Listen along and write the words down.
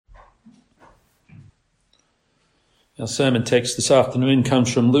Our sermon text this afternoon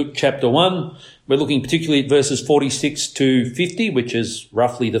comes from Luke chapter 1. We're looking particularly at verses 46 to 50, which is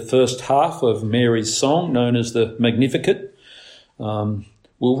roughly the first half of Mary's song known as the Magnificat. We'll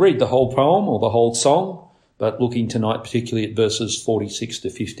read the whole poem or the whole song, but looking tonight particularly at verses 46 to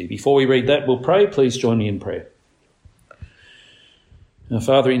 50. Before we read that, we'll pray. Please join me in prayer. Our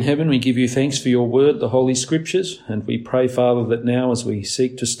Father in heaven, we give you thanks for your word, the Holy Scriptures, and we pray, Father, that now as we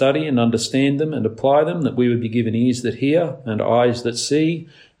seek to study and understand them and apply them, that we would be given ears that hear and eyes that see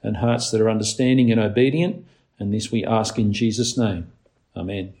and hearts that are understanding and obedient, and this we ask in Jesus' name.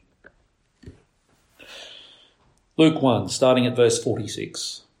 Amen. Luke 1, starting at verse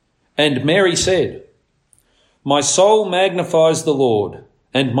 46. And Mary said, "My soul magnifies the Lord,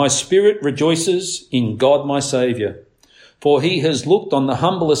 and my spirit rejoices in God my Saviour. For he has looked on the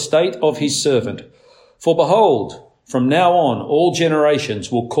humble estate of his servant. For behold, from now on all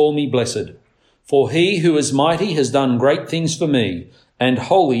generations will call me blessed. For he who is mighty has done great things for me, and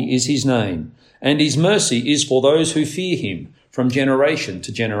holy is his name, and his mercy is for those who fear him from generation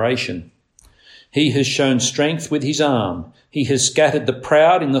to generation. He has shown strength with his arm. He has scattered the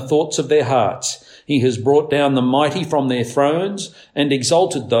proud in the thoughts of their hearts. He has brought down the mighty from their thrones and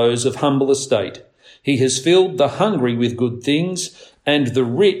exalted those of humble estate. He has filled the hungry with good things, and the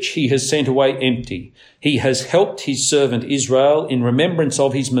rich he has sent away empty. He has helped his servant Israel in remembrance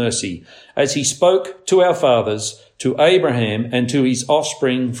of his mercy, as he spoke to our fathers, to Abraham, and to his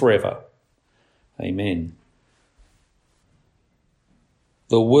offspring forever." Amen.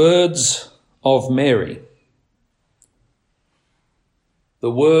 The words of Mary.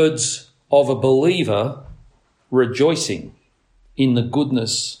 The words of a believer rejoicing in the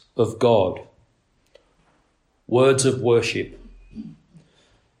goodness of God. Words of worship.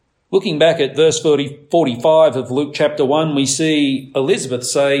 Looking back at verse 45 of Luke chapter 1, we see Elizabeth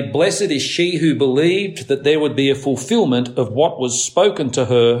say, "Blessed is she who believed that there would be a fulfillment of what was spoken to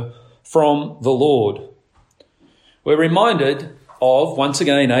her from the Lord." We're reminded of, once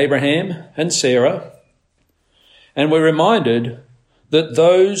again, Abraham and Sarah, and we're reminded that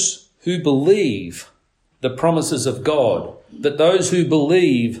those who believe the promises of God, that those who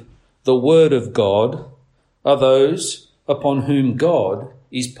believe the word of God, are those upon whom God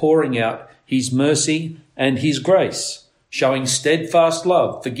is pouring out his mercy and his grace, showing steadfast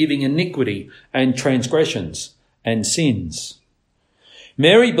love, forgiving iniquity and transgressions and sins.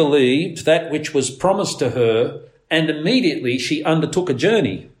 Mary believed that which was promised to her, and immediately she undertook a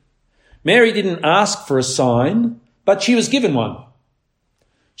journey. Mary didn't ask for a sign, but she was given one.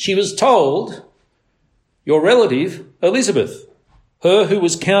 She was told, "Your relative, Elizabeth, her who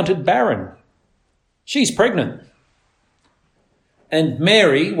was counted barren, she's pregnant." And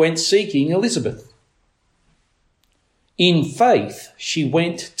Mary went seeking Elizabeth. In faith, she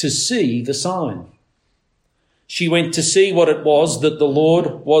went to see the sign. She went to see what it was that the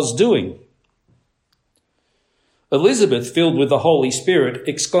Lord was doing. Elizabeth, filled with the Holy Spirit,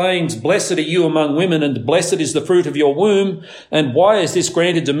 exclaims, "Blessed are you among women, and blessed is the fruit of your womb. And why is this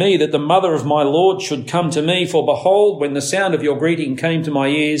granted to me, that the mother of my Lord should come to me? For behold, when the sound of your greeting came to my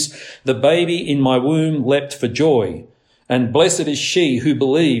ears, the baby in my womb leapt for joy. And blessed is she who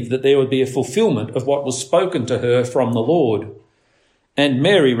believed that there would be a fulfillment of what was spoken to her from the Lord." And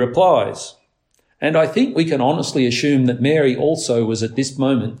Mary replies, and I think we can honestly assume that Mary also was at this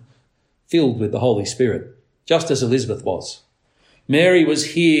moment filled with the Holy Spirit, just as Elizabeth was. Mary was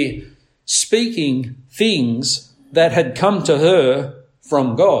here speaking things that had come to her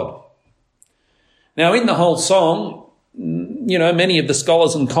from God. Now, in the whole song, many of the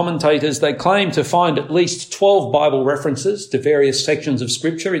scholars and commentators, they claim to find at least 12 Bible references to various sections of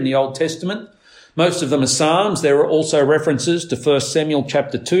Scripture in the Old Testament. Most of them are Psalms. There are also references to 1 Samuel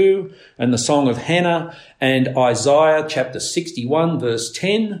chapter 2 and the Song of Hannah and Isaiah chapter 61 verse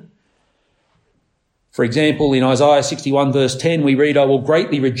 10. For example, in Isaiah 61 verse 10, we read, "I will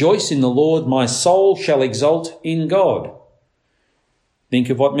greatly rejoice in the Lord. My soul shall exult in God." Think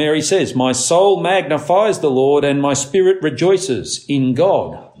of what Mary says. "My soul magnifies the Lord, and my spirit rejoices in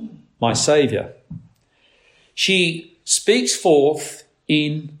God, my Saviour." She speaks forth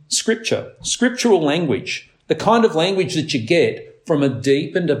in Scripture, scriptural language, the kind of language that you get from a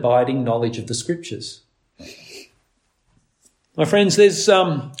deep and abiding knowledge of the Scriptures. My friends,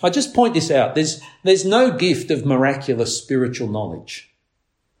 I just point this out. There's no gift of miraculous spiritual knowledge.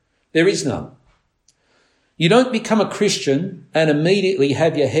 There is none. You don't become a Christian and immediately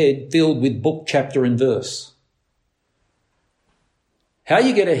have your head filled with book, chapter and verse. How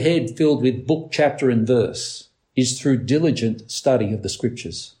you get a head filled with book, chapter and verse is through diligent study of the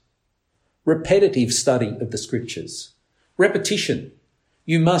Scriptures, repetitive study of the Scriptures, repetition.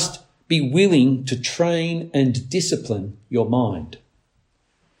 You must be willing to train and discipline your mind.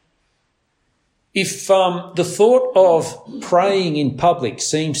 If the thought of praying in public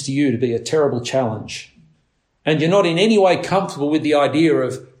seems to you to be a terrible challenge, and you're not in any way comfortable with the idea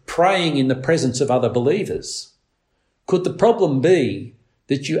of praying in the presence of other believers, could the problem be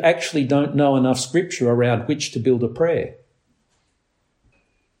that you actually don't know enough scripture around which to build a prayer?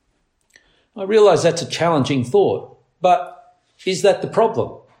 I realise that's a challenging thought, but is that the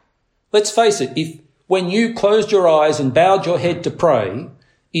problem? Let's face it, if when you closed your eyes and bowed your head to pray,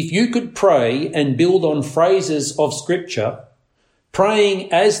 if you could pray and build on phrases of scripture,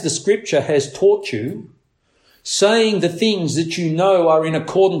 praying as the scripture has taught you, saying the things that you know are in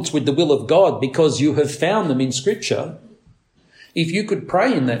accordance with the will of God because you have found them in scripture, if you could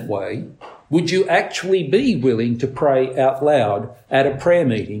pray in that way, would you actually be willing to pray out loud at a prayer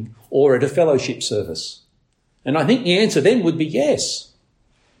meeting or at a fellowship service? And I think the answer then would be yes.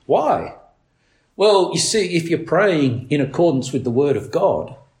 Why? Well, you see, if you're praying in accordance with the word of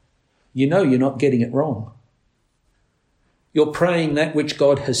God, you know you're not getting it wrong. You're praying that which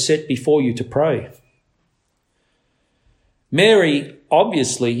God has set before you to pray. Mary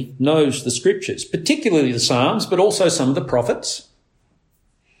obviously knows the scriptures, particularly the Psalms, but also some of the prophets.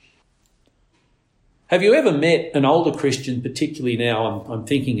 Have you ever met an older Christian, particularly now I'm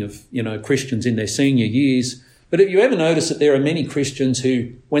thinking of, Christians in their senior years, but have you ever noticed that there are many Christians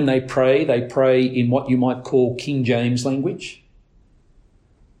who, when they pray in what you might call King James language?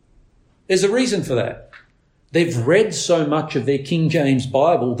 There's a reason for that. They've read so much of their King James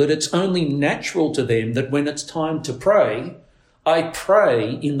Bible that it's only natural to them that when it's time to pray, I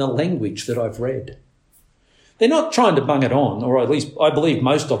pray in the language that I've read. They're not trying to bung it on, or at least I believe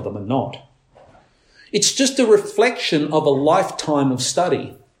most of them are not. It's just a reflection of a lifetime of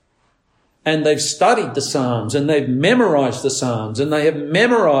study. And they've studied the Psalms and they've memorised the Psalms and they have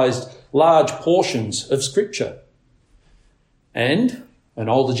memorised large portions of Scripture. And an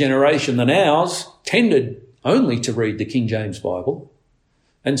older generation than ours tended only to read the King James Bible.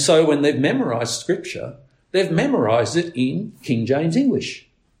 And so when they've memorised Scripture, they've memorised it in King James English,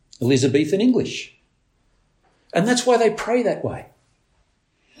 Elizabethan English. And that's why they pray that way.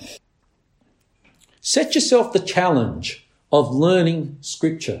 Set yourself the challenge of learning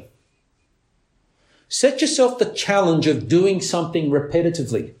Scripture. Set yourself the challenge of doing something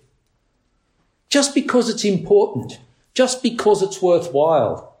repetitively. Just because it's important, just because it's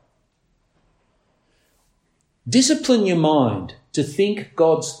worthwhile. Discipline your mind to think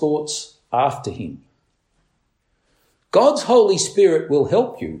God's thoughts after him. God's Holy Spirit will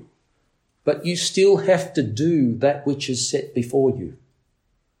help you, but you still have to do that which is set before you.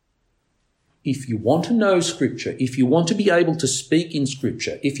 If you want to know Scripture, if you want to be able to speak in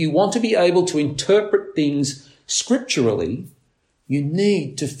Scripture, if you want to be able to interpret things scripturally, you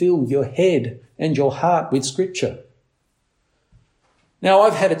need to fill your head and your heart with Scripture. Now,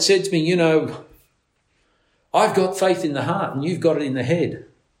 I've had it said to me, I've got faith in the heart and you've got it in the head.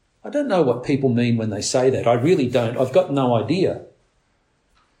 I don't know what people mean when they say that. I really don't. I've got no idea.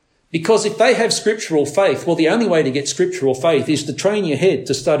 Because if they have scriptural faith, well, the only way to get scriptural faith is to train your head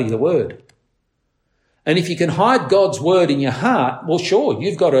to study the Word. And if you can hide God's Word in your heart, well, sure,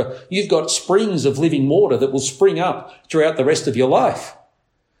 you've got springs of living water that will spring up throughout the rest of your life.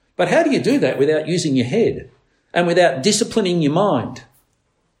 But how do you do that without using your head and without disciplining your mind?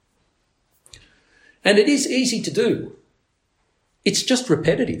 And it is easy to do. It's just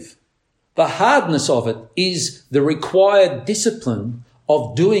repetitive. The hardness of it is the required discipline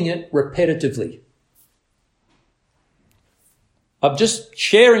of doing it repetitively. I'm just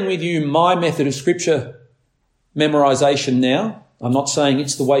sharing with you my method of Scripture memorisation now. I'm not saying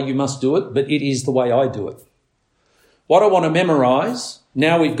it's the way you must do it, but it is the way I do it. What I want to memorise,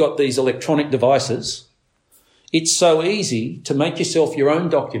 now we've got these electronic devices, it's so easy to make yourself your own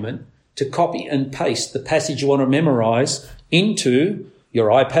document, to copy and paste the passage you want to memorise into your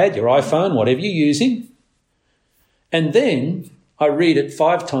iPad, your iPhone, whatever you're using. And then I read it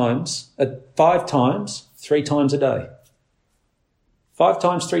 5 times, 3 times a day. 5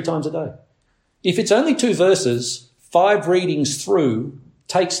 times, 3 times a day. If it's only 2 verses, 5 readings through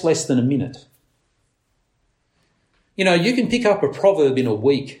takes less than a minute. You can pick up a proverb in a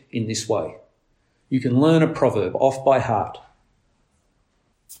week in this way. You can learn a proverb off by heart.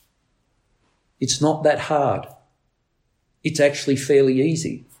 It's not that hard. It's actually fairly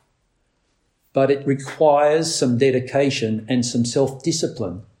easy. But it requires some dedication and some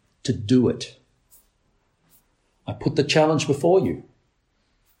self-discipline to do it. I put the challenge before you.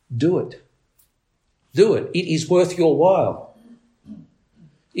 Do it. Do it. It is worth your while.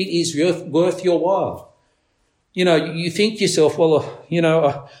 It is worth your while. You think to yourself,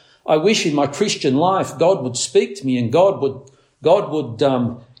 I wish in my Christian life God would speak to me and God would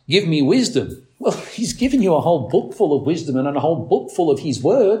give me wisdom. Well, he's given you a whole book full of wisdom and a whole book full of his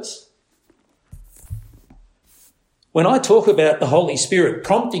words. When I talk about the Holy Spirit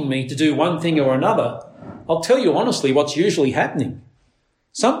prompting me to do one thing or another, I'll tell you honestly what's usually happening.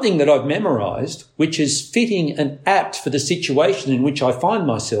 Something that I've memorised, which is fitting and apt for the situation in which I find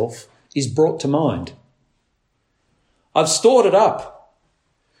myself, is brought to mind. I've stored it up.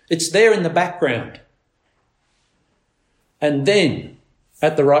 It's there in the background. And then,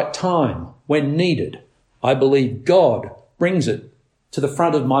 at the right time, when needed, I believe God brings it to the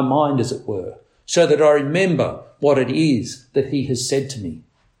front of my mind, as it were, so that I remember what it is that he has said to me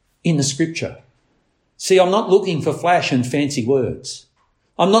in the scripture. See, I'm not looking for flash and fancy words.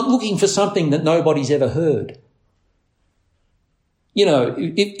 I'm not looking for something that nobody's ever heard. You know,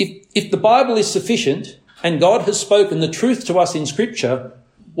 if the Bible is sufficient and God has spoken the truth to us in scripture,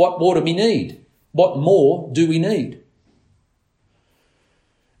 what more do we need? What more do we need?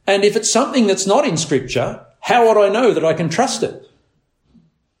 And if it's something that's not in scripture, how would I know that I can trust it?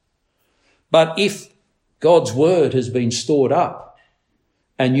 But if God's word has been stored up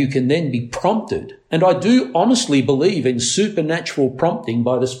and you can then be prompted, and I do honestly believe in supernatural prompting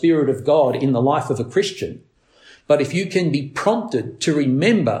by the Spirit of God in the life of a Christian, but if you can be prompted to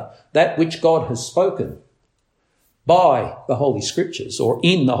remember that which God has spoken by the Holy Scriptures or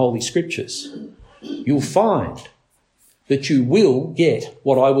in the Holy Scriptures, you'll find that you will get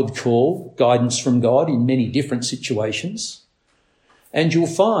what I would call guidance from God in many different situations. And you'll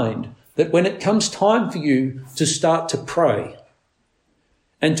find that when it comes time for you to start to pray,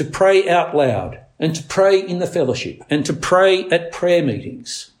 and to pray out loud, and to pray in the fellowship, and to pray at prayer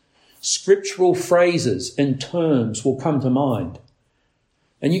meetings, scriptural phrases and terms will come to mind.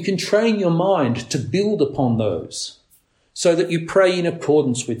 And you can train your mind to build upon those so that you pray in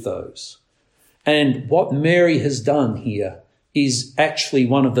accordance with those. And what Mary has done here is actually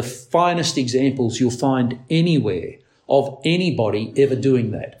one of the finest examples you'll find anywhere of anybody ever doing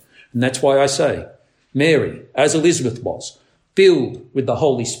that. And that's why I say Mary, as Elizabeth was, filled with the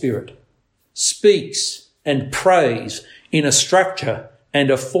Holy Spirit, speaks and prays in a structure and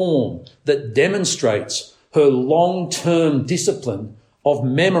a form that demonstrates her long-term discipline of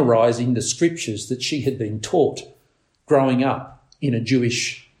memorising the scriptures that she had been taught growing up in a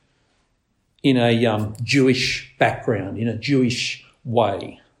Jewish background, in a Jewish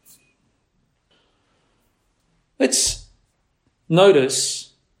way. Let's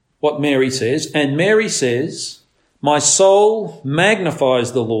notice what Mary says. And Mary says, "My soul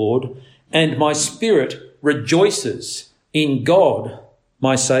magnifies the Lord, and my spirit rejoices in God,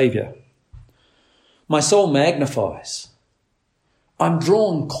 my Saviour." My soul magnifies. I'm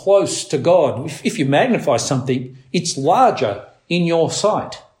drawn close to God. If you magnify something, it's larger in your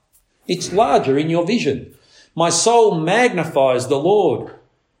sight. It's larger in your vision. My soul magnifies the Lord.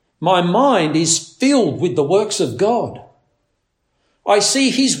 My mind is filled with the works of God. I see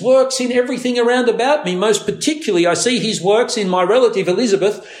his works in everything around about me. Most particularly, I see his works in my relative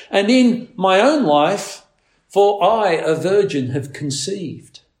Elizabeth and in my own life, for I, a virgin, have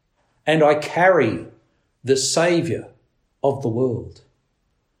conceived, and I carry the Saviour of the world.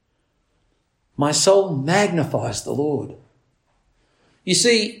 My soul magnifies the Lord. You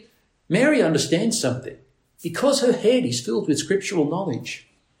see, Mary understands something. Because her head is filled with scriptural knowledge,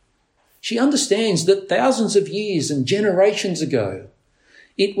 she understands that thousands of years and generations ago,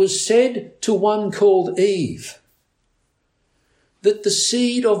 it was said to one called Eve that the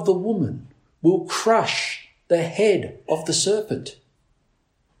seed of the woman will crush the head of the serpent.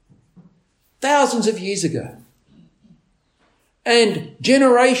 Thousands of years ago. And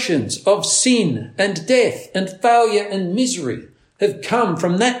generations of sin and death and failure and misery have come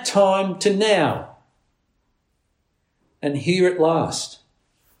from that time to now. And here at last,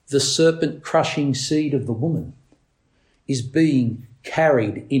 the serpent-crushing seed of the woman is being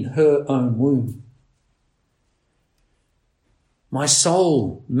carried in her own womb. My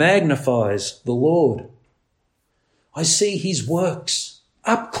soul magnifies the Lord. I see his works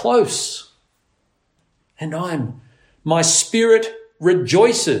up close, and my spirit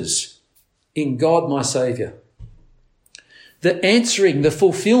rejoices in God, my Saviour. The answering, the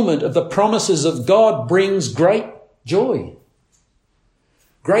fulfilment of the promises of God brings great joy.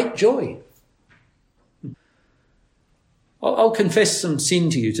 Great joy. I'll confess some sin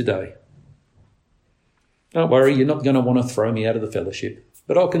to you today. Don't worry, you're not going to want to throw me out of the fellowship.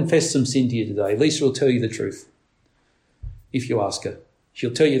 But I'll confess some sin to you today. Lisa will tell you the truth if you ask her.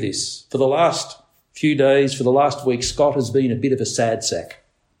 She'll tell you this. For the last few days, for the last week, Scott has been a bit of a sad sack.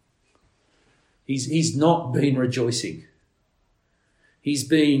 He's not been rejoicing. He's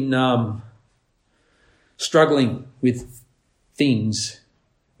been struggling with things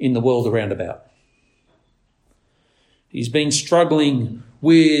in the world around about. He's been struggling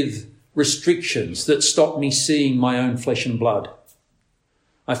with restrictions that stop me seeing my own flesh and blood.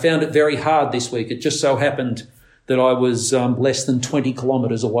 I found it very hard this week. It just so happened that I was less than 20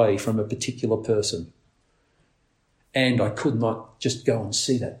 kilometres away from a particular person, and I could not just go and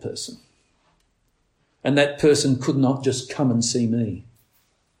see that person. And that person could not just come and see me.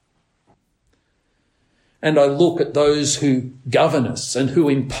 And I look at those who govern us and who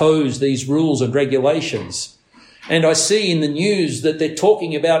impose these rules and regulations, and I see in the news that they're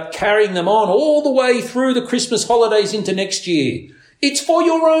talking about carrying them on all the way through the Christmas holidays into next year. It's for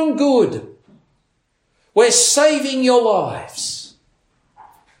your own good. We're saving your lives.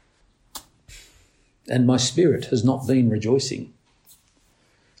 And my spirit has not been rejoicing.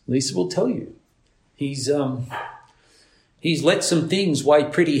 Lisa will tell you. He's let some things weigh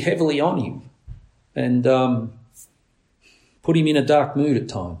pretty heavily on him and put him in a dark mood at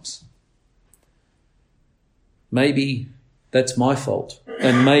times. Maybe that's my fault,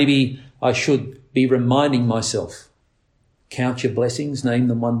 and maybe I should be reminding myself, count your blessings, name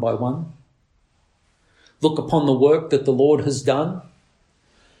them one by one. Look upon the work that the Lord has done.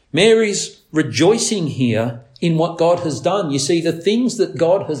 Mary's rejoicing here in what God has done. You see, the things that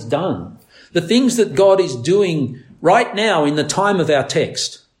God has done, the things that God is doing right now in the time of our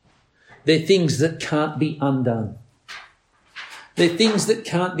text, they're things that can't be undone. They're things that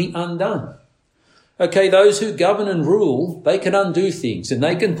can't be undone. Okay, those who govern and rule, they can undo things, and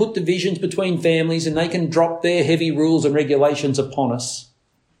they can put divisions between families, and they can drop their heavy rules and regulations upon us.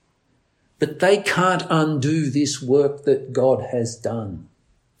 But they can't undo this work that God has done.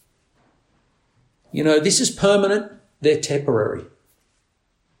 You know, this is permanent, they're temporary.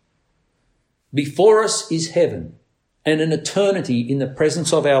 Before us is heaven and an eternity in the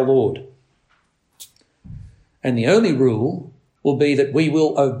presence of our Lord. And the only rule will be that we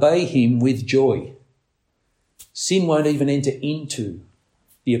will obey him with joy. Sin won't even enter into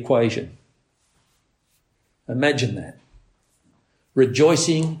the equation. Imagine that.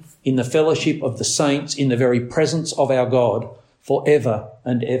 Rejoicing in the fellowship of the saints in the very presence of our God forever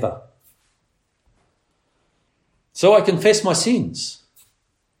and ever. So I confess my sins.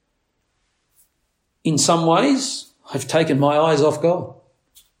 In some ways, I've taken my eyes off God,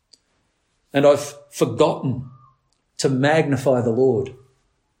 and I've forgotten to magnify the Lord.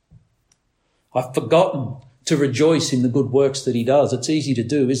 I've forgotten to rejoice in the good works that he does. It's easy to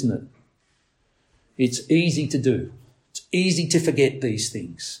do, isn't it? It's easy to do. It's easy to forget these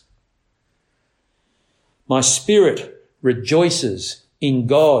things. My spirit rejoices in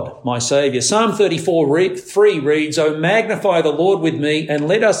God, my Saviour. Psalm 34:3 reads, "O magnify the Lord with me, and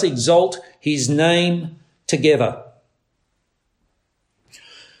let us exalt his name together."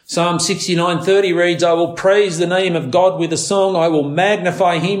 Psalm 69:30 reads, "I will praise the name of God with a song. I will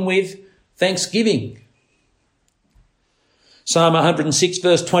magnify him with thanksgiving." Psalm 106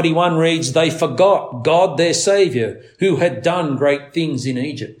 verse 21 reads, "They forgot God their Saviour, who had done great things in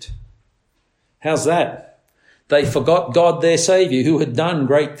Egypt." How's that? They forgot God their Saviour, who had done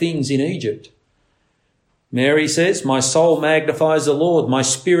great things in Egypt. Mary says, "My soul magnifies the Lord. My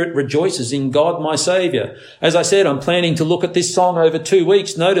spirit rejoices in God my Saviour." As I said, I'm planning to look at this song over 2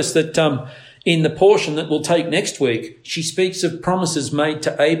 weeks. Notice that in the portion that we'll take next week, she speaks of promises made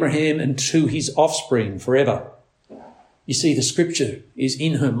to Abraham and to his offspring forever. You see, the scripture is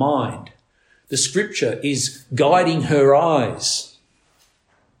in her mind. The scripture is guiding her eyes.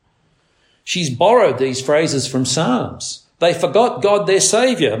 She's borrowed these phrases from Psalms. They forgot God their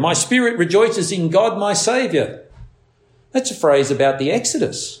Saviour. My spirit rejoices in God my Saviour. That's a phrase about the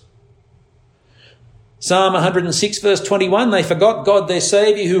Exodus. Psalm 106 verse 21, they forgot God their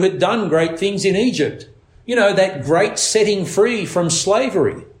Saviour, who had done great things in Egypt. You know, that great setting free from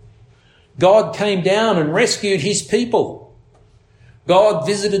slavery. God came down and rescued his people. God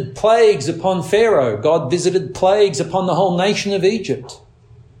visited plagues upon Pharaoh. God visited plagues upon the whole nation of Egypt.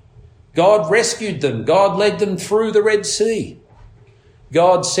 God rescued them. God led them through the Red Sea.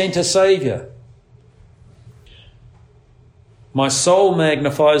 God sent a Saviour. My soul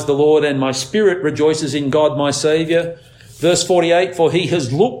magnifies the Lord, and my spirit rejoices in God my Saviour. Verse 48, "For he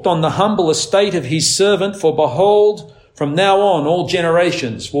has looked on the humble estate of his servant, for behold, from now on all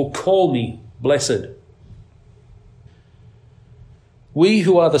generations will call me blessed." We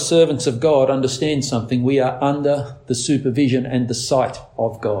who are the servants of God understand something. We are under the supervision and the sight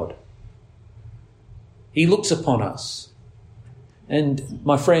of God. He looks upon us. And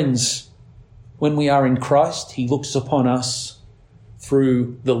my friends, when we are in Christ, he looks upon us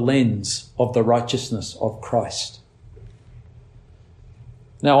through the lens of the righteousness of Christ.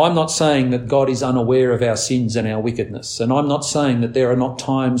 Now, I'm not saying that God is unaware of our sins and our wickedness, and I'm not saying that there are not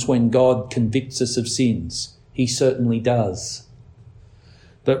times when God convicts us of sins. He certainly does.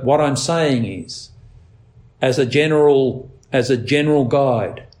 But what I'm saying is, as a general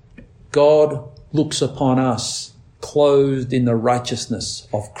guide, God looks upon us clothed in the righteousness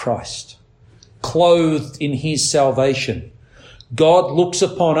of Christ, clothed in his salvation. God looks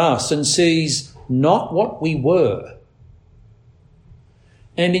upon us and sees not what we were.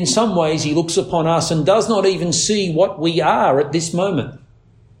 And in some ways he looks upon us and does not even see what we are at this moment.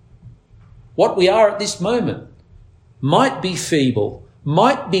 What we are at this moment might be feeble,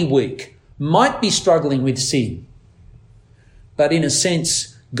 might be weak, might be struggling with sin. But in a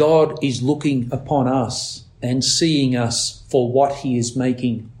sense, God is looking upon us and seeing us for what he is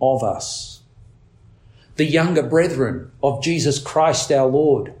making of us. The younger brethren of Jesus Christ our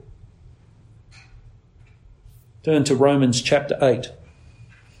Lord. Turn to Romans chapter 8.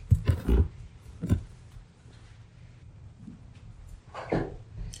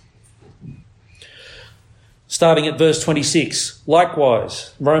 Starting at verse 26.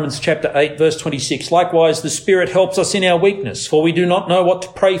 Likewise, Romans chapter 8, verse 26. Likewise, the Spirit helps us in our weakness, for we do not know what to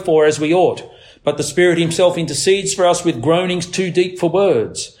pray for as we ought. But the Spirit himself intercedes for us with groanings too deep for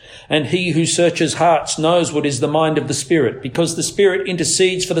words. And he who searches hearts knows what is the mind of the Spirit, because the Spirit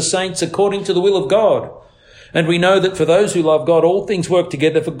intercedes for the saints according to the will of God. And we know that for those who love God, all things work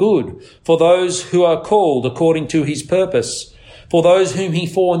together for good, for those who are called according to his purpose. For those whom he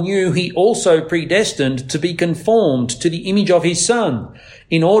foreknew, he also predestined to be conformed to the image of his Son,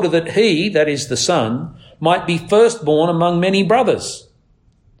 in order that he, that is the Son, might be firstborn among many brothers.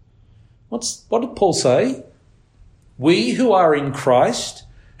 What did Paul say? We who are in Christ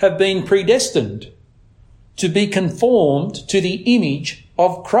have been predestined to be conformed to the image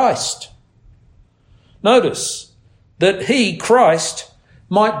of Christ. Notice that he, Christ,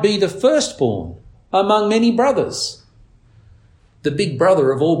 might be the firstborn among many brothers. The big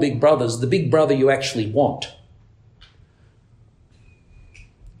brother of all big brothers, the big brother you actually want.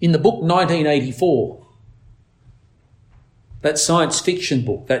 In the book 1984, that science fiction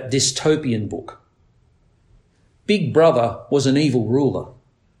book, that dystopian book, Big Brother was an evil ruler.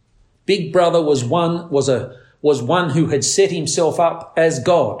 Big Brother was one who had set himself up as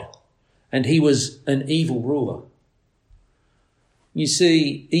God, and he was an evil ruler. You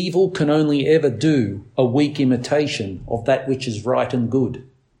see, evil can only ever do a weak imitation of that which is right and good.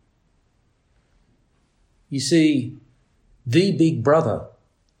 You see, the big brother,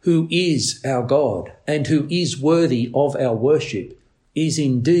 who is our God and who is worthy of our worship, is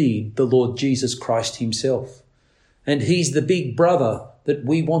indeed the Lord Jesus Christ himself. And he's the big brother that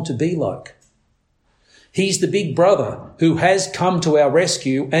we want to be like. He's the big brother who has come to our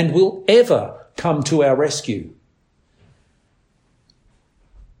rescue and will ever come to our rescue.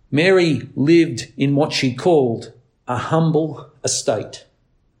 Mary lived in what she called a humble estate.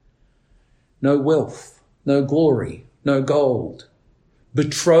 No wealth, no glory, no gold.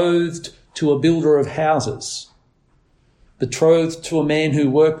 Betrothed to a builder of houses. Betrothed to a man who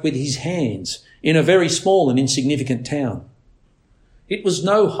worked with his hands in a very small and insignificant town. It was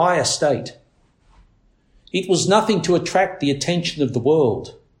no high estate. It was nothing to attract the attention of the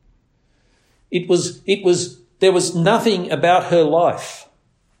world. There was nothing about her life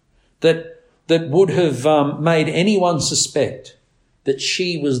that would have made anyone suspect that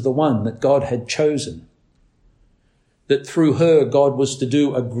she was the one that God had chosen, that through her God was to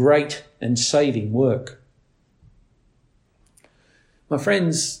do a great and saving work. My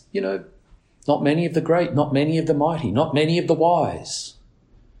friends, not many of the great, not many of the mighty, not many of the wise,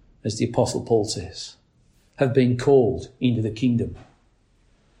 as the Apostle Paul says, have been called into the kingdom.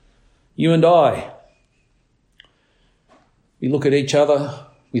 You and I, we look at each other,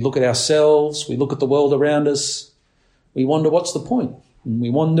 we look at ourselves, we look at the world around us, we wonder what's the point? And we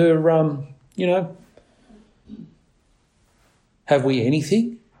wonder, have we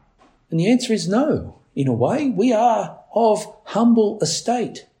anything? And the answer is no. In a way, we are of humble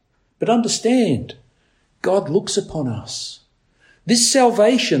estate. But understand, God looks upon us. This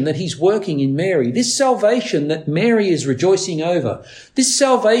salvation that he's working in Mary, this salvation that Mary is rejoicing over, this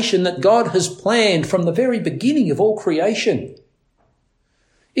salvation that God has planned from the very beginning of all creation,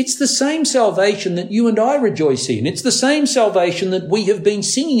 it's the same salvation that you and I rejoice in. It's the same salvation that we have been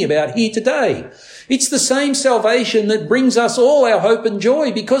singing about here today. It's the same salvation that brings us all our hope and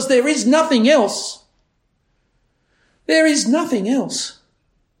joy, because there is nothing else. There is nothing else.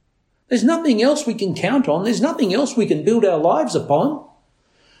 There's nothing else we can count on. There's nothing else we can build our lives upon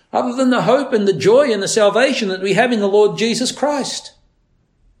other than the hope and the joy and the salvation that we have in the Lord Jesus Christ.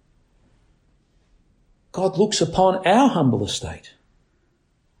 God looks upon our humble estate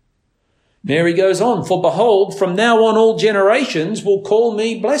Mary goes on, "For behold, from now on all generations will call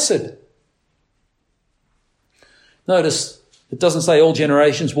me blessed." Notice it doesn't say all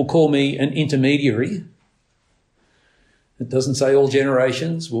generations will call me an intermediary. It doesn't say all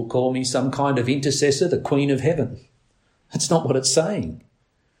generations will call me some kind of intercessor, the Queen of Heaven. That's not what it's saying.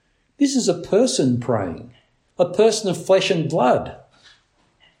 This is a person praying, a person of flesh and blood,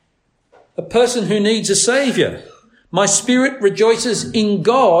 a person who needs a saviour. My spirit rejoices in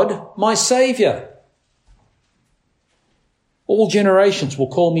God, my saviour. All generations will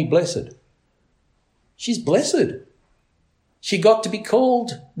call me blessed. She's blessed. She got to be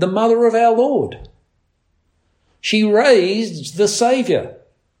called the mother of our Lord. She raised the Saviour.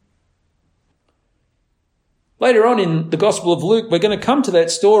 Later on in the Gospel of Luke, we're going to come to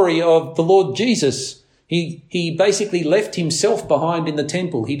that story of the Lord Jesus. He basically left himself behind in the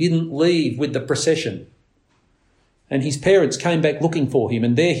temple. He didn't leave with the procession. And his parents came back looking for him,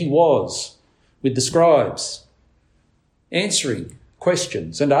 and there he was with the scribes, answering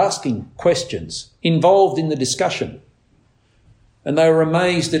questions and asking questions, involved in the discussion. And they were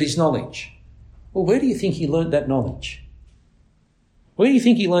amazed at his knowledge. Well, where do you think he learnt that knowledge? Where do you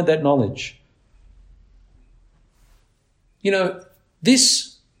think he learnt that knowledge? You know,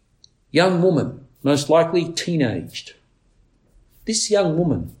 this young woman, most likely teenaged, this young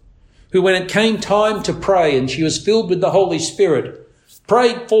woman who, when it came time to pray and she was filled with the Holy Spirit,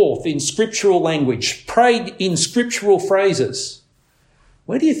 prayed forth in scriptural language, prayed in scriptural phrases.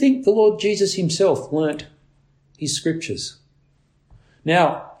 Where do you think the Lord Jesus himself learnt his scriptures?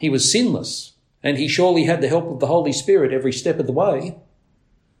 Now, he was sinless, and he surely had the help of the Holy Spirit every step of the way.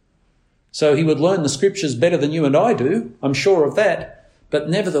 So he would learn the scriptures better than you and I do, I'm sure of that. But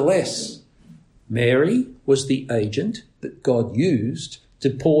nevertheless, Mary was the agent that God used to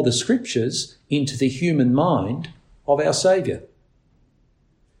pour the scriptures into the human mind of our Saviour.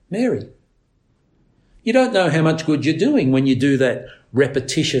 Mary. You don't know how much good you're doing when you do that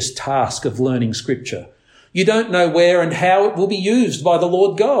repetitious task of learning scripture. You don't know where and how it will be used by the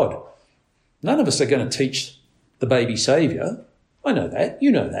Lord God. None of us are going to teach the baby Saviour. I know that.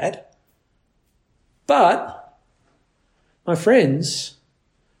 You know that. But, my friends,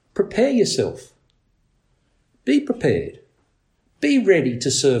 prepare yourself. Be prepared. Be ready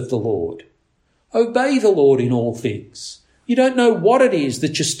to serve the Lord. Obey the Lord in all things. You don't know what it is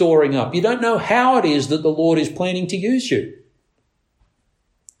that you're storing up. You don't know how it is that the Lord is planning to use you.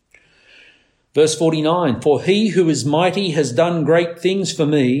 Verse 49, "For he who is mighty has done great things for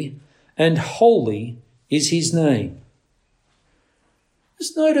me, and holy is his name."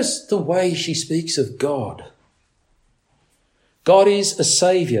 Just notice the way she speaks of God. God is a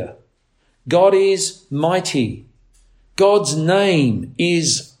saviour. God is mighty. God's name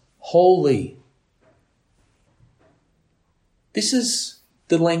is holy. This is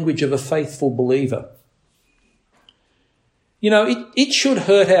the language of a faithful believer. You know, it should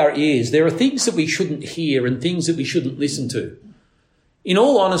hurt our ears. There are things that we shouldn't hear and things that we shouldn't listen to. In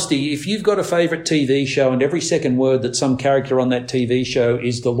all honesty, if you've got a favourite TV show and every second word that some character on that TV show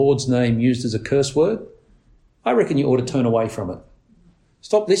is the Lord's name used as a curse word, I reckon you ought to turn away from it.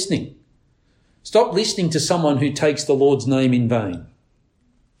 Stop listening. Stop listening to someone who takes the Lord's name in vain.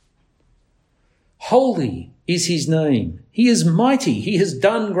 Holy is his name. He is mighty. He has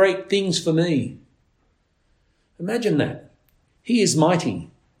done great things for me. Imagine that. He is mighty.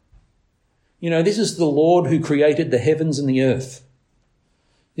 You know, this is the Lord who created the heavens and the earth.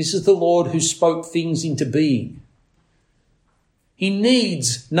 This is the Lord who spoke things into being. He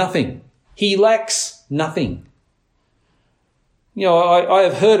needs nothing. He lacks nothing. You know, I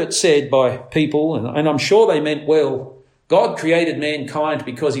have heard it said by people, and I'm sure they meant well, God created mankind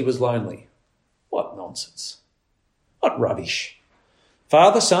because he was lonely. What nonsense. What rubbish.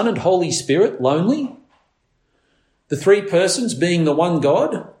 Father, Son, and Holy Spirit, lonely? The three persons being the one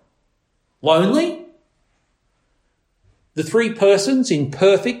God? Lonely? The three persons in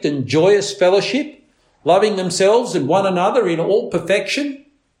perfect and joyous fellowship, loving themselves and one another in all perfection?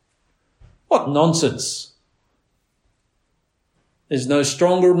 What nonsense. There's no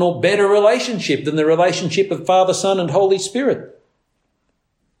stronger nor better relationship than the relationship of Father, Son, and Holy Spirit.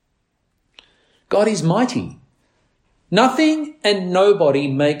 God is mighty. Nothing and nobody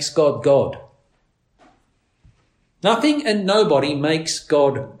makes God God. Nothing and nobody makes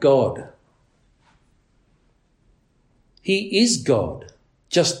God God. He is God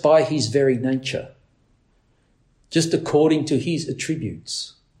just by his very nature, just according to his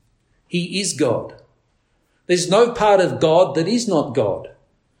attributes. He is God. There's no part of God that is not God.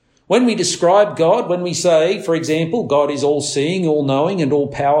 When we describe God, when we say, for example, God is all-seeing, all-knowing and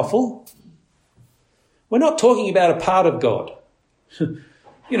all-powerful, we're not talking about a part of God.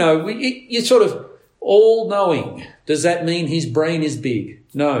 You're sort of all-knowing. Does that mean his brain is big?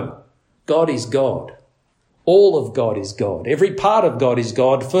 No. God is God. All of God is God. Every part of God is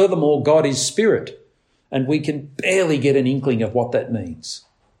God. Furthermore, God is spirit. And we can barely get an inkling of what that means.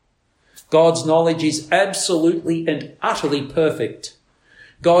 God's knowledge is absolutely and utterly perfect.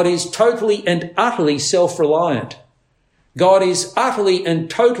 God is totally and utterly self-reliant. God is utterly and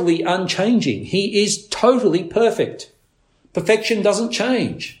totally unchanging. He is totally perfect. Perfection doesn't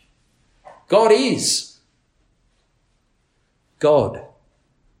change. God is God.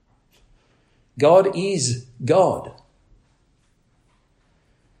 God is God.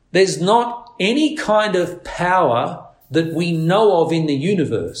 There's not any kind of power that we know of in the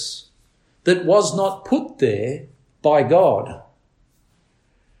universe that was not put there by God.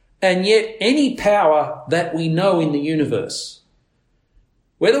 And yet any power that we know in the universe,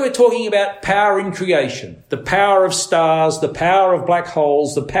 whether we're talking about power in creation, the power of stars, the power of black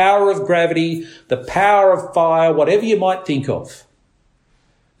holes, the power of gravity, the power of fire, whatever you might think of,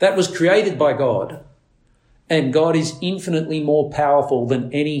 that was created by God, and God is infinitely more powerful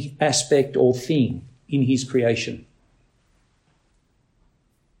than any aspect or thing in his creation.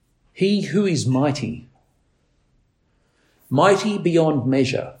 He who is mighty, mighty beyond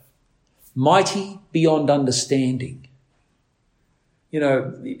measure, mighty beyond understanding.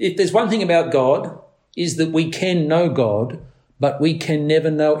 If there's one thing about God, is that we can know God, but we can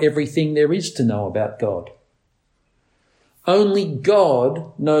never know everything there is to know about God. Only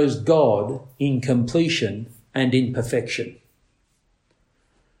God knows God in completion and in perfection.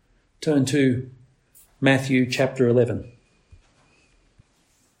 Turn to Matthew chapter 11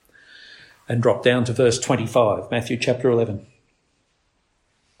 and drop down to verse 25, Matthew chapter 11.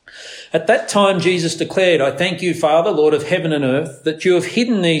 At that time Jesus declared, I thank you, Father, Lord of heaven and earth, that you have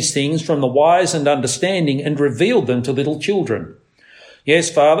hidden these things from the wise and understanding and revealed them to little children.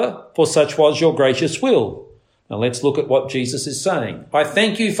 Yes, Father, for such was your gracious will. Now let's look at what Jesus is saying. I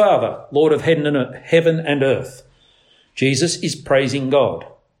thank you, Father, Lord of heaven and earth. Jesus is praising God.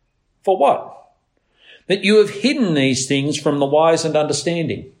 For what? That you have hidden these things from the wise and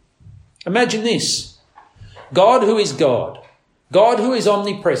understanding. Imagine this. God who is God, God who is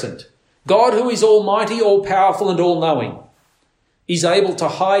omnipresent, God who is almighty, all-powerful and all-knowing, is able to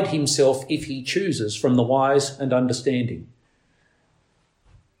hide himself if he chooses from the wise and understanding.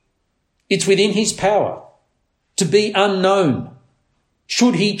 It's within his power to be unknown,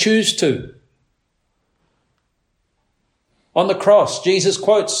 should he choose to. On the cross, Jesus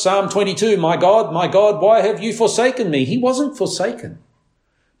quotes Psalm 22, my God, why have you forsaken me? He wasn't forsaken,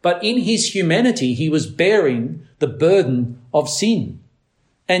 but in his humanity, he was bearing the burden of sin.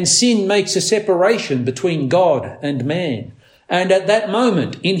 And sin makes a separation between God and man. And at that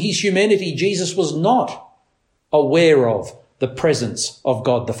moment, in his humanity, Jesus was not aware of the presence of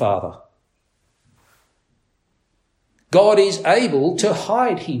God the Father. God is able to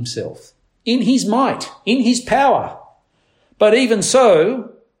hide himself in his might, in his power. But even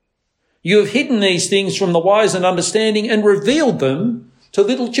so, you have hidden these things from the wise and understanding and revealed them to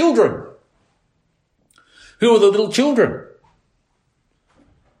little children. Who are the little children?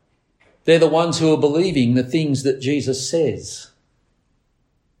 They're the ones who are believing the things that Jesus says.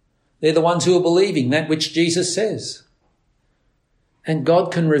 They're the ones who are believing that which Jesus says. And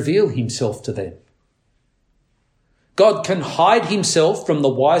God can reveal himself to them. God can hide himself from the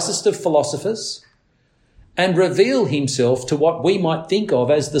wisest of philosophers and reveal himself to what we might think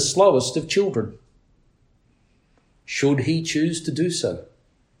of as the slowest of children, should he choose to do so.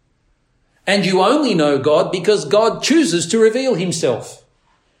 And you only know God because God chooses to reveal himself.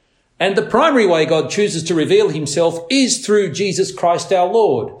 And the primary way God chooses to reveal himself is through Jesus Christ our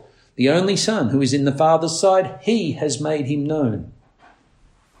Lord, the only Son who is in the Father's side. He has made him known.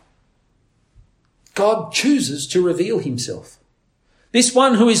 God chooses to reveal himself. This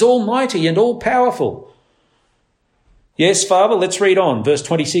one who is almighty and all-powerful. Yes, Father, let's read on. Verse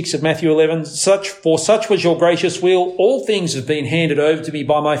 26 of Matthew 11. For such was your gracious will. All things have been handed over to me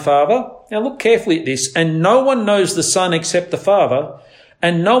by my Father. Now look carefully at this. And no one knows the Son except the Father,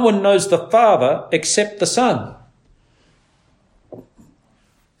 and no one knows the Father except the Son.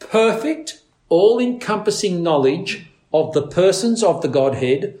 Perfect, all-encompassing knowledge of the persons of the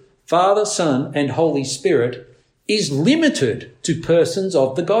Godhead, Father, Son, and Holy Spirit, is limited to persons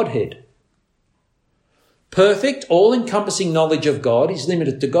of the Godhead. Perfect, all-encompassing knowledge of God is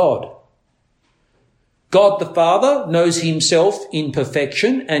limited to God. God the Father knows himself in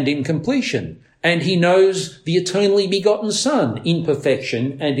perfection and in completion, and he knows the eternally begotten Son in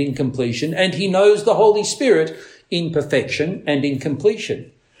perfection and in completion, and he knows the Holy Spirit in perfection and in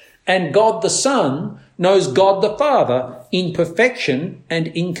completion. And God the Son knows God the Father in perfection and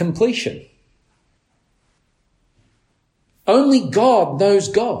in completion. Only God knows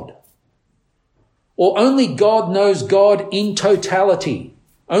God. Or only God knows God in totality.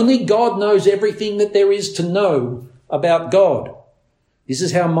 Only God knows everything that there is to know about God. This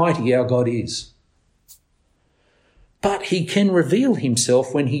is how mighty our God is. But he can reveal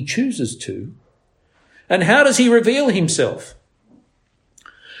himself when he chooses to. And how does he reveal himself?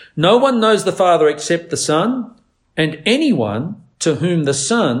 No one knows the Father except the Son, and anyone to whom the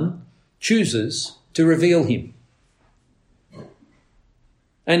Son chooses to reveal him.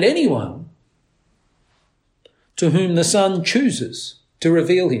 And anyone to whom the Son chooses to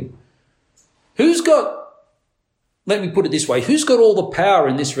reveal him. Let me put it this way, who's got all the power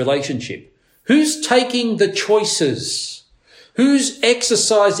in this relationship? Who's taking the choices? Who's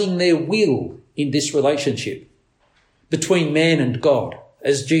exercising their will in this relationship between man and God,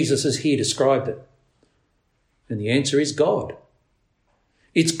 as Jesus has here described it? And the answer is God.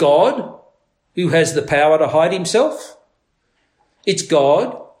 It's God who has the power to hide himself. It's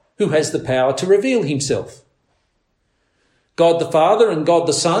God who has the power to reveal himself. God the Father and God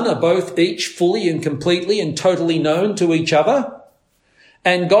the Son are both each fully and completely and totally known to each other.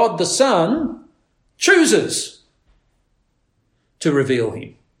 And God the Son chooses to reveal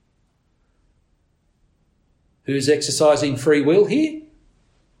him. Who's exercising free will here?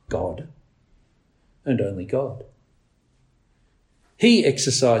 God, and only God. He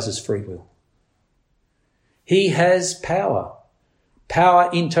exercises free will. He has power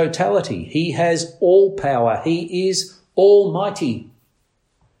in totality. He has all power. He is almighty.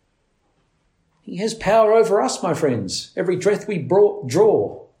 He has power over us, my friends. Every breath we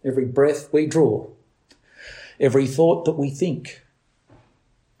draw, every breath we draw, every thought that we think.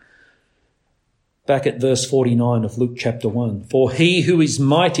 Back at verse 49 of Luke chapter 1. For he who is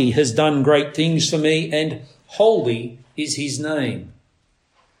mighty has done great things for me, and holy is his name.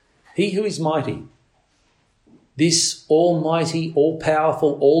 He who is mighty, this almighty,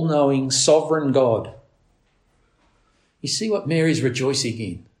 all-powerful, all-knowing, sovereign God. You see what Mary's rejoicing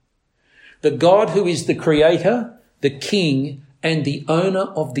in? The God who is the creator, the king, and the owner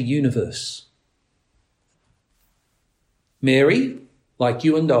of the universe. Mary, like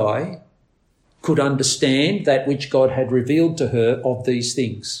you and I, could understand that which God had revealed to her of these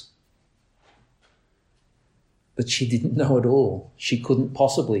things. But she didn't know it all. She couldn't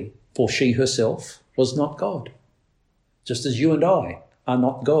possibly, for she herself was not God. Just as you and I are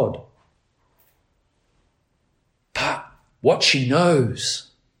not God. But what she knows,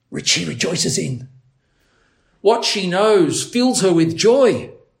 which she rejoices in, what she knows fills her with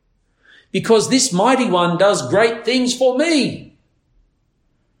joy, because this mighty one does great things for me.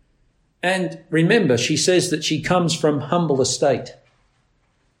 And remember, she says that she comes from humble estate.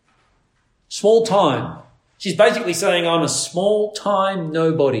 Small time. She's basically saying, I'm a small time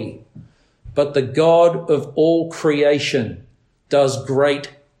nobody, but the God of all creation does great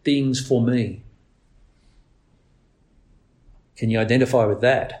things for me. Can you identify with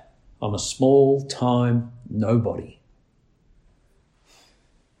that? I'm a small time nobody.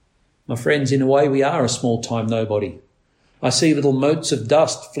 My friends, in a way, we are a small time nobody. I see little motes of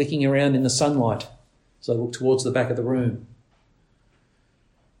dust flicking around in the sunlight as I look towards the back of the room.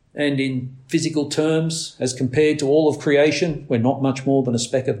 And in physical terms, as compared to all of creation, we're not much more than a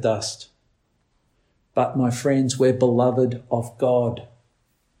speck of dust. But my friends, we're beloved of God.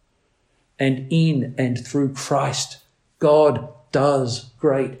 And in and through Christ, God does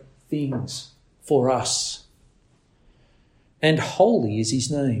great things for us. And holy is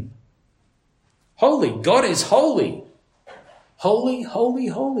his name. Holy. God is holy. Holy, holy,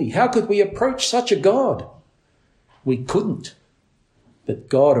 holy. How could we approach such a God? We couldn't. But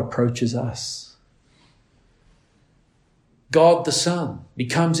God approaches us. God the Son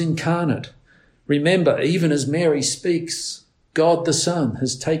becomes incarnate. Remember, even as Mary speaks, God the Son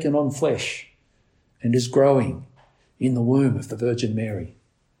has taken on flesh and is growing in the womb of the Virgin Mary.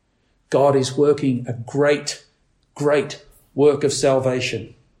 God is working a great, great work of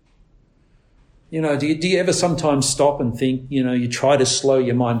salvation. Do you ever sometimes stop and think, you try to slow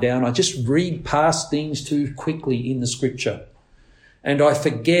your mind down? I just read past things too quickly in the scripture. And I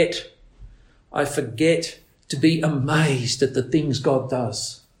forget to be amazed at the things God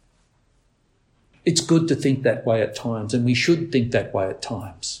does. It's good to think that way at times, and we should think that way at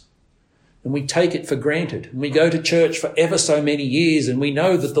times. And we take it for granted. And we go to church for ever so many years, and we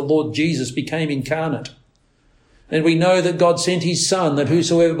know that the Lord Jesus became incarnate. And we know that God sent his Son, that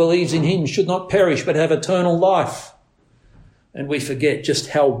whosoever believes in him should not perish but have eternal life. And we forget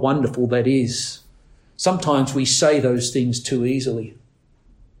just how wonderful that is. Sometimes we say those things too easily.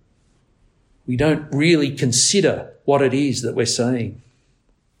 We don't really consider what it is that we're saying.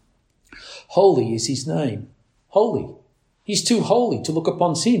 Holy is his name. Holy. He's too holy to look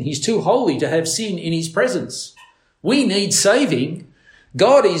upon sin. He's too holy to have sin in his presence. We need saving.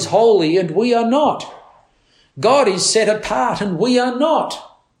 God is holy and we are not. God is set apart and we are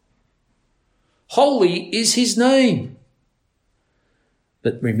not. Holy is his name.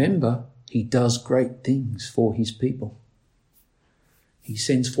 But remember, he does great things for his people. He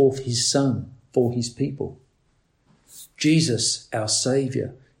sends forth his Son for his people. Jesus, our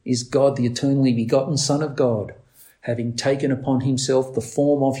Saviour, is God, the eternally begotten Son of God, having taken upon himself the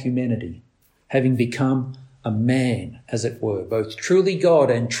form of humanity, having become a man, as it were, both truly God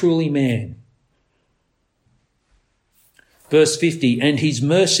and truly man. Verse 50, and his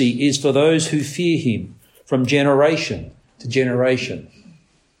mercy is for those who fear him from generation to generation,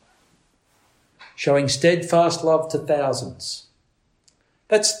 showing steadfast love to thousands.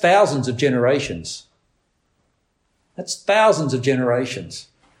 That's thousands of generations. That's thousands of generations.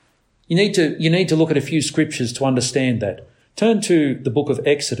 You need to look at a few scriptures to understand that. Turn to the book of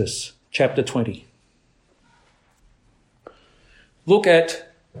Exodus, chapter 20. Look at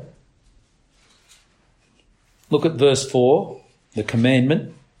verse 4, the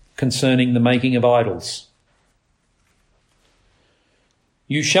commandment concerning the making of idols.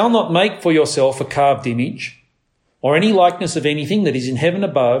 You shall not make for yourself a carved image, or any likeness of anything that is in heaven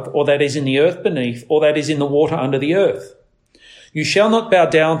above, or that is in the earth beneath, or that is in the water under the earth. You shall not bow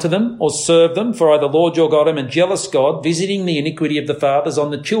down to them or serve them, for I, the Lord your God, am a jealous God, visiting the iniquity of the fathers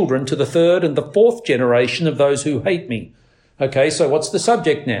on the children to the third and the fourth generation of those who hate me. Okay, so what's the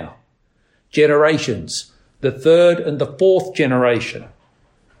subject now? Generations. The third and the fourth generation.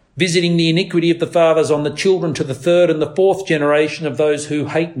 Visiting the iniquity of the fathers on the children to the third and the fourth generation of those who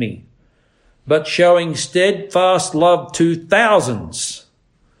hate me, but showing steadfast love to thousands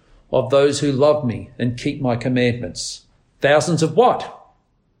of those who love me and keep my commandments. Thousands of what?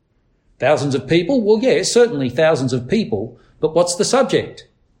 Thousands of people? Well, yes, certainly thousands of people, but what's the subject?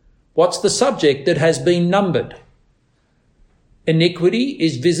 What's the subject that has been numbered? Iniquity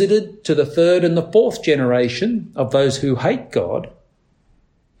is visited to the third and the fourth generation of those who hate God,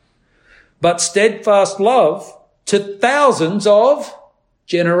 but steadfast love to thousands of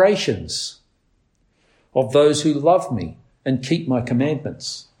generations of those who love me and keep my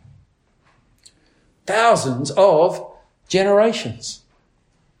commandments. Thousands of generations.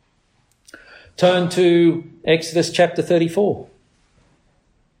 Turn to Exodus chapter 34.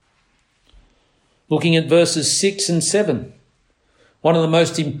 Looking at verses 6 and 7. One of the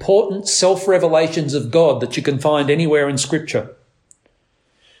most important self-revelations of God that you can find anywhere in Scripture.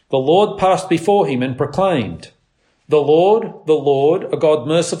 The Lord passed before him and proclaimed, the Lord, a God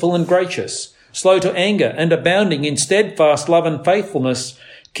merciful and gracious, slow to anger and abounding in steadfast love and faithfulness,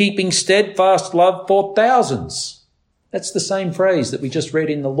 keeping steadfast love for thousands. That's the same phrase that we just read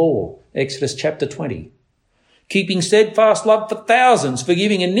in the law, Exodus chapter 20. Keeping steadfast love for thousands,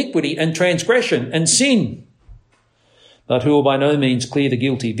 forgiving iniquity and transgression and sin, but who will by no means clear the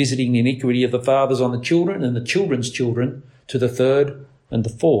guilty, visiting the iniquity of the fathers on the children and the children's children to the third and the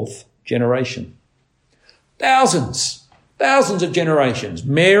fourth generation. Thousands of generations.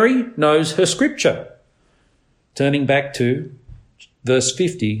 Mary knows her scripture. Turning back to verse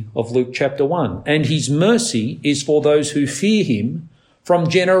 50 of Luke chapter 1. And his mercy is for those who fear him from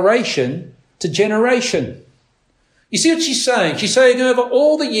generation to generation. You see what she's saying? She's saying over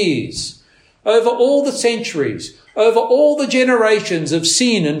all the years, over all the centuries, over all the generations of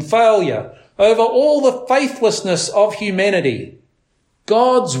sin and failure, over all the faithlessness of humanity,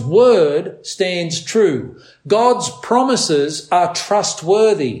 God's word stands true. God's promises are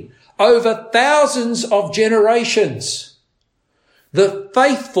trustworthy. Over thousands of generations, the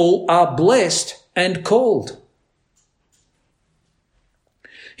faithful are blessed and called.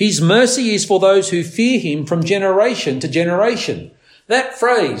 His mercy is for those who fear him from generation to generation. That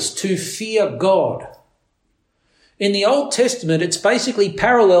phrase, to fear God. In the Old Testament, it's basically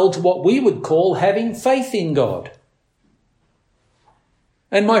parallel to what we would call having faith in God.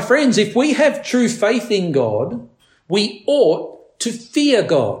 And my friends, if we have true faith in God, we ought to fear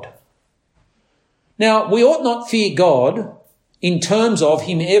God. Now, we ought not fear God in terms of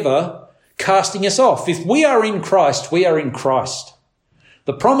him ever casting us off. If we are in Christ, we are in Christ.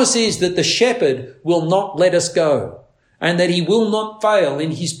 The promise is that the shepherd will not let us go and that he will not fail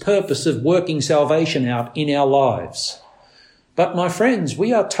in his purpose of working salvation out in our lives. But my friends,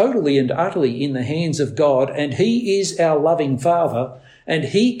 we are totally and utterly in the hands of God, and he is our loving Father, and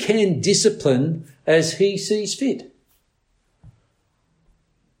he can discipline as he sees fit.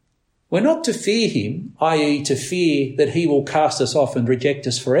 We're not to fear him, i.e. to fear that he will cast us off and reject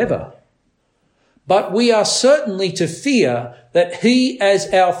us forever. but we are certainly to fear that he,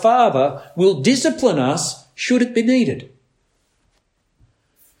 as our Father, will discipline us should it be needed.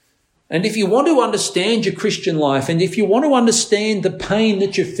 And if you want to understand your Christian life, and if you want to understand the pain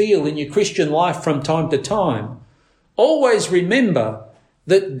that you feel in your Christian life from time to time, always remember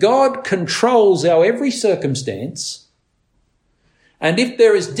that God controls our every circumstance. And if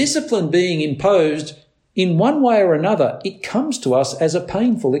there is discipline being imposed in one way or another, it comes to us as a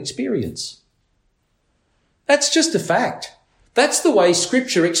painful experience. That's just a fact. That's the way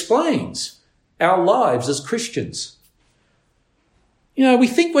Scripture explains our lives as Christians. You know, we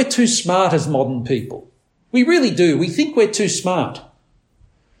think we're too smart as modern people. We really do. We think we're too smart.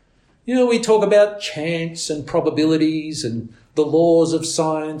 You know, we talk about chance and probabilities and the laws of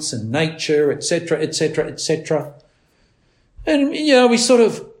science and nature, etc., etc., etc. And, you know, we sort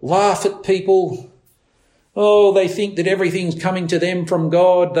of laugh at people. Oh, they think that everything's coming to them from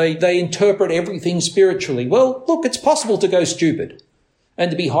God. They interpret everything spiritually. Well, look, it's possible to go stupid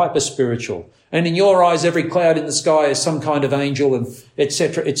and to be hyper-spiritual. And in your eyes, every cloud in the sky is some kind of angel and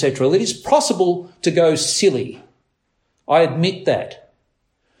etc., etc. It is possible to go silly. I admit that.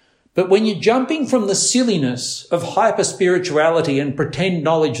 But when you're jumping from the silliness of hyper-spirituality and pretend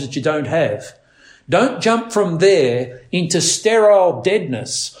knowledge that you don't have, don't jump from there into sterile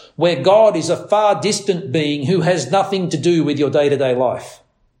deadness where God is a far distant being who has nothing to do with your day-to-day life.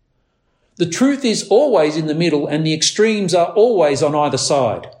 The truth is always in the middle and the extremes are always on either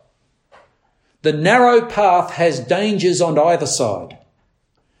side. The narrow path has dangers on either side.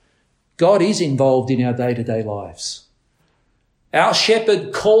 God is involved in our day-to-day lives. Our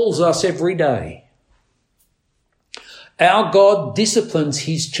shepherd calls us every day. Our God disciplines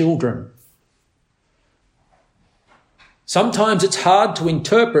his children. Sometimes it's hard to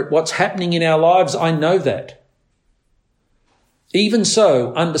interpret what's happening in our lives. I know that. Even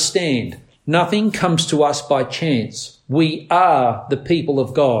so, understand, nothing comes to us by chance. We are the people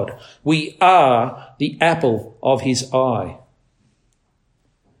of God. We are the apple of his eye.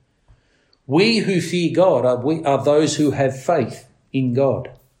 We who fear God are those who have faith in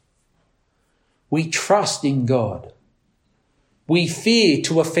God. We trust in God. We fear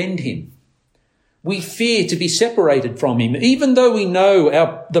to offend him. We fear to be separated from him, even though we know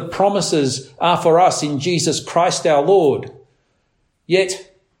the promises are for us in Jesus Christ our Lord.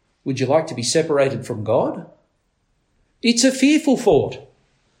 Yet, would you like to be separated from God? It's a fearful thought.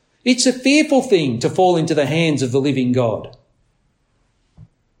 It's a fearful thing to fall into the hands of the living God.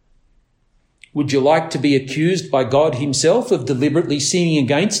 Would you like to be accused by God himself of deliberately sinning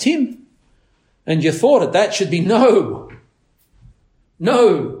against him? And your thought at that should be, no.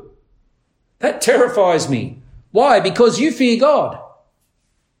 That terrifies me. Why? Because you fear God.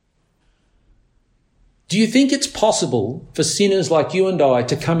 Do you think it's possible for sinners like you and I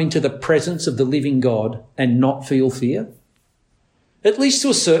to come into the presence of the living God and not feel fear? At least to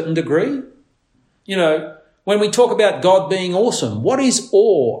a certain degree. You know, when we talk about God being awesome, what is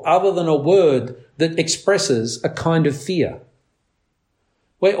awe other than a word that expresses a kind of fear?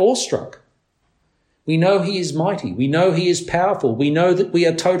 We're awestruck. We know he is mighty. We know he is powerful. We know that we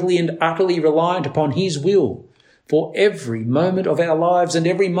are totally and utterly reliant upon his will for every moment of our lives and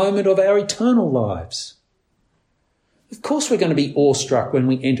every moment of our eternal lives. Of course we're going to be awestruck when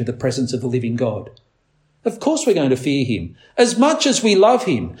we enter the presence of the living God. Of course we're going to fear him. As much as we love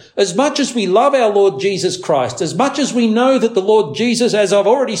him, as much as we love our Lord Jesus Christ, as much as we know that the Lord Jesus, as I've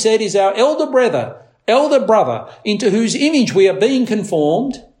already said, is our elder brother, into whose image we are being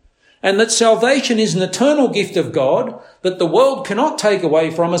conformed, and that salvation is an eternal gift of God that the world cannot take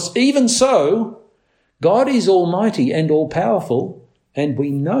away from us, even so, God is almighty and all-powerful, and we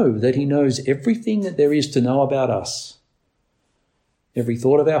know that he knows everything that there is to know about us, every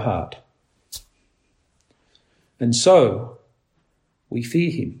thought of our heart. And so, we fear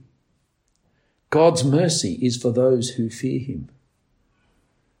him. God's mercy is for those who fear him.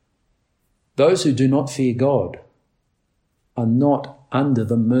 Those who do not fear God are not under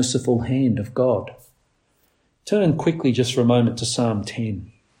the merciful hand of God. Turn quickly just for a moment to Psalm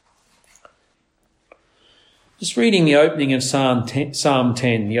 10. Just reading the opening of Psalm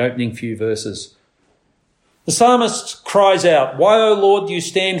 10, the opening few verses. The psalmist cries out, "Why, O Lord, do you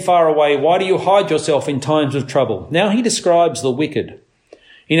stand far away? Why do you hide yourself in times of trouble?" Now he describes the wicked.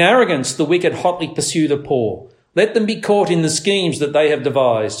 In arrogance, the wicked hotly pursue the poor. Let them be caught in the schemes that they have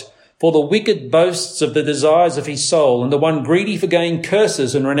devised. For the wicked boasts of the desires of his soul, and the one greedy for gain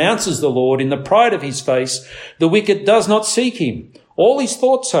curses and renounces the Lord in the pride of his face. The wicked does not seek him. All his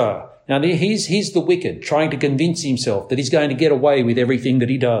thoughts are. Now here's the wicked trying to convince himself that he's going to get away with everything that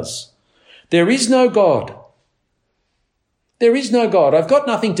he does. There is no God. There is no God. I've got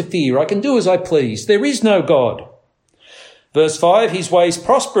nothing to fear. I can do as I please. There is no God. Verse 5, his ways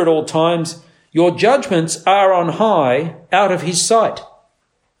prosper at all times. Your judgments are on high out of his sight.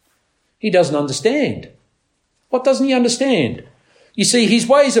 He doesn't understand. What doesn't he understand? You see, his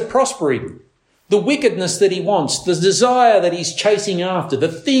ways are prospering. The wickedness that he wants, the desire that he's chasing after, the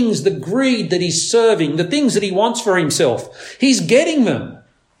things, the greed that he's serving, the things that he wants for himself, he's getting them.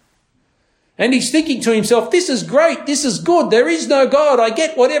 And he's thinking to himself, this is great, this is good, there is no God, I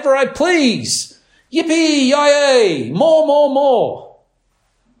get whatever I please. Yippee, yay, more, more, more.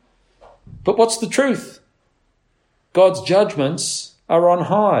 But what's the truth? God's judgments are on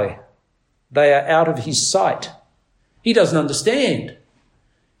high. They are out of his sight. He doesn't understand.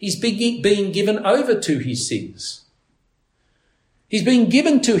 He's being given over to his sins. He's being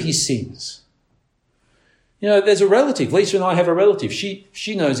given to his sins. You know, there's a relative. Lisa and I have a relative.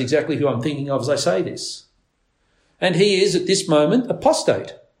 She knows exactly who I'm thinking of as I say this. And he is, at this moment,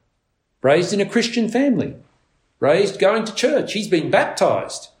 apostate. Raised in a Christian family. Raised going to church. He's been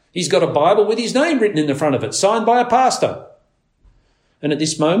baptised. He's got a Bible with his name written in the front of it, signed by a pastor. And at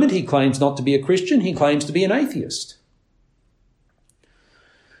this moment, he claims not to be a Christian. He claims to be an atheist.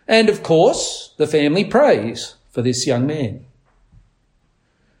 And of course, the family prays for this young man.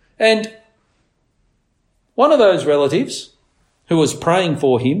 And one of those relatives who was praying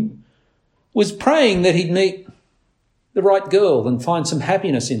for him was praying that he'd meet the right girl and find some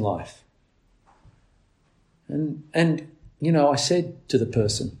happiness in life. And you know, I said to the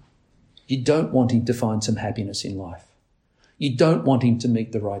person, you don't want him to find some happiness in life. You don't want him to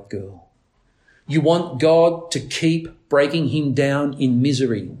meet the right girl. You want God to keep breaking him down in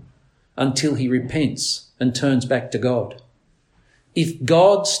misery until he repents and turns back to God. If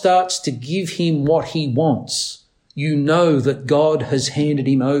God starts to give him what he wants, you know that God has handed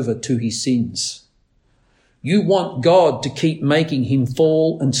him over to his sins. You want God to keep making him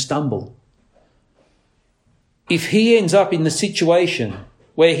fall and stumble. If he ends up in the situation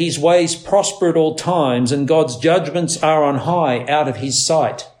where his ways prosper at all times and God's judgments are on high out of his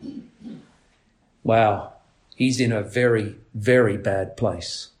sight, wow, he's in a very, very bad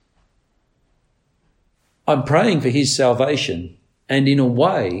place. I'm praying for his salvation, and in a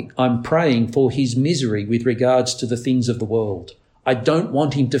way, I'm praying for his misery with regards to the things of the world. I don't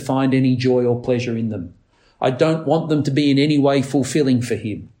want him to find any joy or pleasure in them. I don't want them to be in any way fulfilling for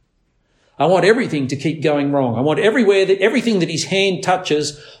him. I want everything to keep going wrong. I want everything that his hand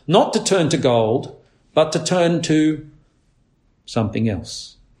touches not to turn to gold, but to turn to something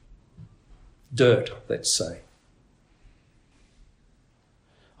else. Dirt, let's say.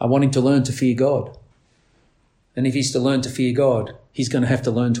 I want him to learn to fear God. And if he's to learn to fear God, he's going to have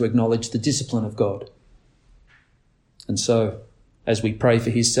to learn to acknowledge the discipline of God. And so, as we pray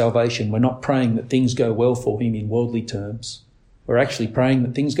for his salvation, we're not praying that things go well for him in worldly terms. We're actually praying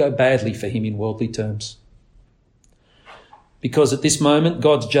that things go badly for him in worldly terms. Because at this moment,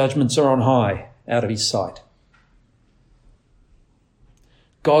 God's judgments are on high, out of his sight.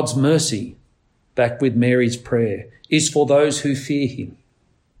 God's mercy, back with Mary's prayer, is for those who fear him.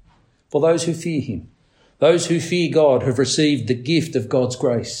 For those who fear him. Those who fear God have received the gift of God's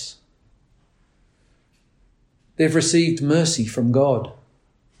grace. They've received mercy from God.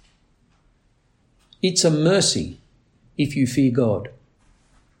 It's a mercy if you fear God.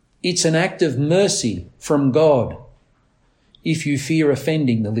 It's an act of mercy from God if you fear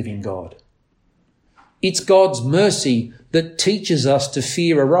offending the living God. It's God's mercy that teaches us to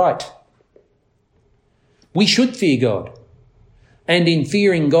fear aright. We should fear God, and in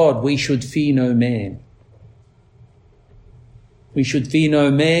fearing God we should fear no man. We should fear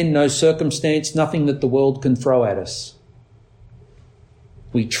no man, no circumstance, nothing that the world can throw at us.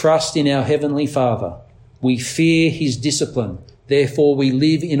 We trust in our Heavenly Father. We fear his discipline. Therefore, we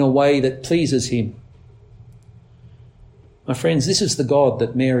live in a way that pleases him. My friends, this is the God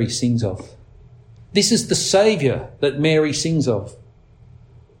that Mary sings of. This is the Saviour that Mary sings of.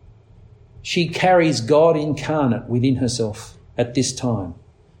 She carries God incarnate within herself at this time.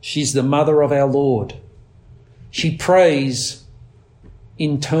 She's the mother of our Lord. She prays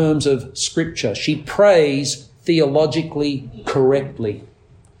in terms of Scripture. She prays theologically correctly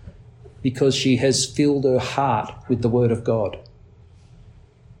because she has filled her heart with the Word of God.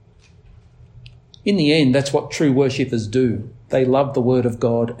 In the end, that's what true worshippers do. They love the Word of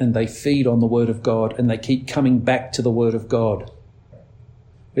God and they feed on the Word of God and they keep coming back to the Word of God.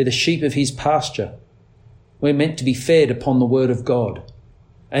 We're the sheep of his pasture. We're meant to be fed upon the Word of God,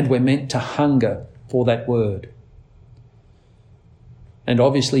 and we're meant to hunger for that Word. And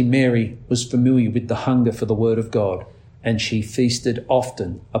obviously Mary was familiar with the hunger for the Word of God, and she feasted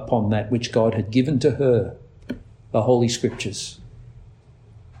often upon that which God had given to her the Holy Scriptures.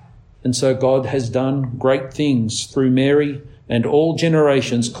 And so God has done great things through Mary, and all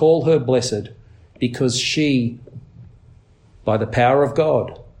generations call her blessed because she, by the power of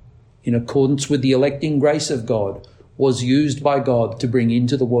God, in accordance with the electing grace of God, was used by God to bring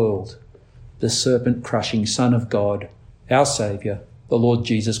into the world the serpent-crushing Son of God, our Saviour, the Lord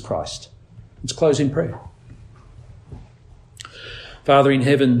Jesus Christ. Let's close in prayer. Father in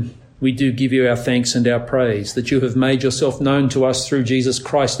heaven, we do give you our thanks and our praise that you have made yourself known to us through Jesus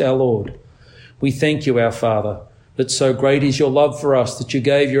Christ our Lord. We thank you, our Father, that so great is your love for us that you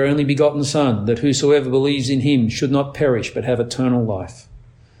gave your only begotten Son, that whosoever believes in him should not perish but have eternal life.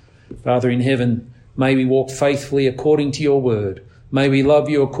 Father in heaven, may we walk faithfully according to your word. May we love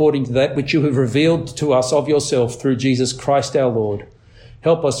you according to that which you have revealed to us of yourself through Jesus Christ our Lord.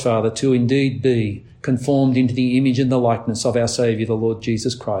 Help us, Father, to indeed be conformed into the image and the likeness of our Saviour, the Lord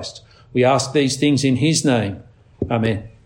Jesus Christ. We ask these things in his name. Amen.